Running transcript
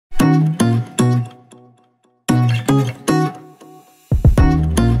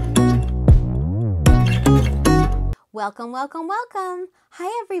Welcome, welcome, welcome.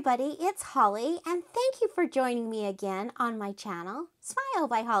 Hi everybody, it's Holly and thank you for joining me again on my channel, Smile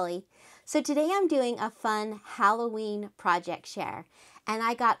by Holly. So today I'm doing a fun Halloween project share and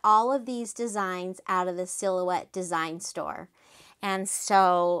I got all of these designs out of the Silhouette Design Store. And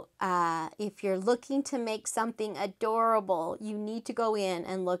so if you're looking to make something adorable, you need to go in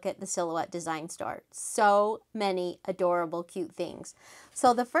and look at the Silhouette Design Store. So many adorable, cute things.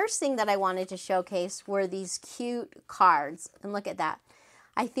 So the first thing that I wanted to showcase were these cute cards. And look at that.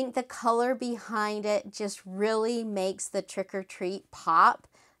 I think the color behind it just really makes the trick or treat pop.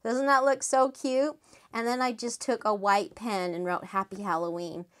 Doesn't that look so cute? And then I just took a white pen and wrote Happy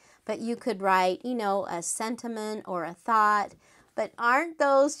Halloween. But you could write, you know, a sentiment or a thought. But aren't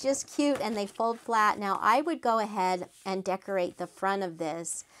those just cute? And they fold flat. Now I would go ahead and decorate the front of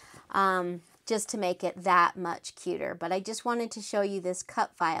this just to make it that much cuter. But I just wanted to show you this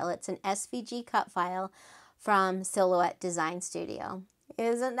cut file. It's an SVG cut file from Silhouette Design Studio.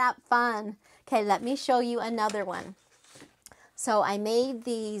 Isn't that fun? Okay, let me show you another one. So I made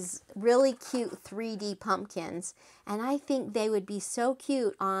these really cute 3D pumpkins, and I think they would be so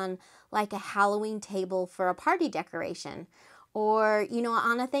cute on like a Halloween table for a party decoration. Or, you know,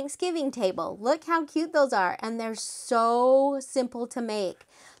 on a Thanksgiving table. Look how cute those are. And they're so simple to make.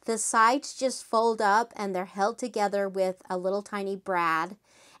 The sides just fold up and they're held together with a little tiny brad.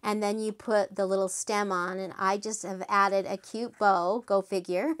 And then you put the little stem on. And I just have added a cute bow. Go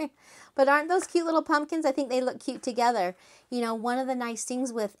figure. But aren't those cute little pumpkins? I think they look cute together. You know, one of the nice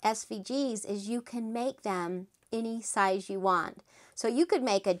things with SVGs is you can make them any size you want. So you could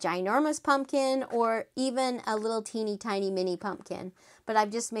make a ginormous pumpkin or even a little teeny tiny mini pumpkin. But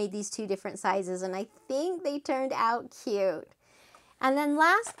I've just made these two different sizes and I think they turned out cute. And then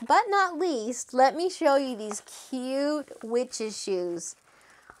last but not least, let me show you these cute witch's shoes.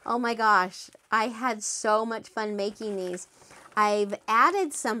 Oh my gosh, I had so much fun making these. I've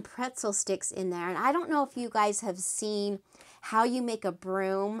added some pretzel sticks in there and I don't know if you guys have seen how you make a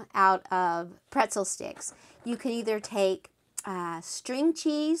broom out of pretzel sticks. You can either take string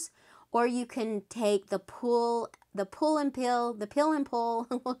cheese, or you can take the peel and pull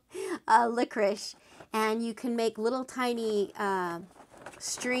licorice, and you can make little tiny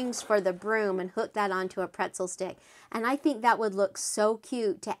strings for the broom and hook that onto a pretzel stick. And I think that would look so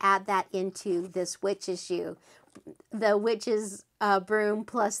cute to add that into this witch's shoe. The witch's broom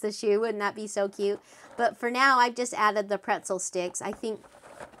plus the shoe, wouldn't that be so cute? But for now, I've just added the pretzel sticks. I think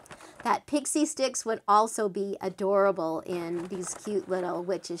that pixie sticks would also be adorable in these cute little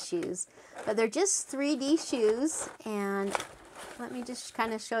witch's shoes. But they're just 3D shoes, and let me just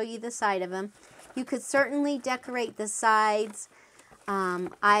kind of show you the side of them. You could certainly decorate the sides.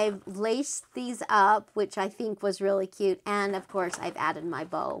 I've laced these up, which I think was really cute, and of course I've added my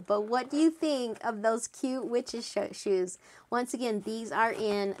bow. But what do you think of those cute witch's shoes? Once again, these are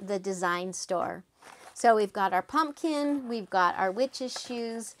in the design store. So we've got our pumpkin, we've got our witch's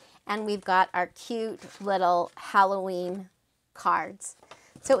shoes, and we've got our cute little Halloween cards.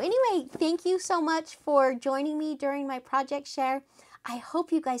 So anyway, thank you so much for joining me during my project share. I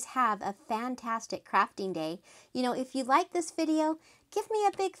hope you guys have a fantastic crafting day. You know, if you like this video, give me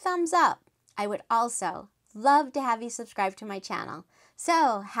a big thumbs up. I would also love to have you subscribe to my channel.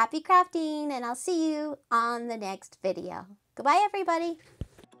 So happy crafting, and I'll see you on the next video. Goodbye, everybody.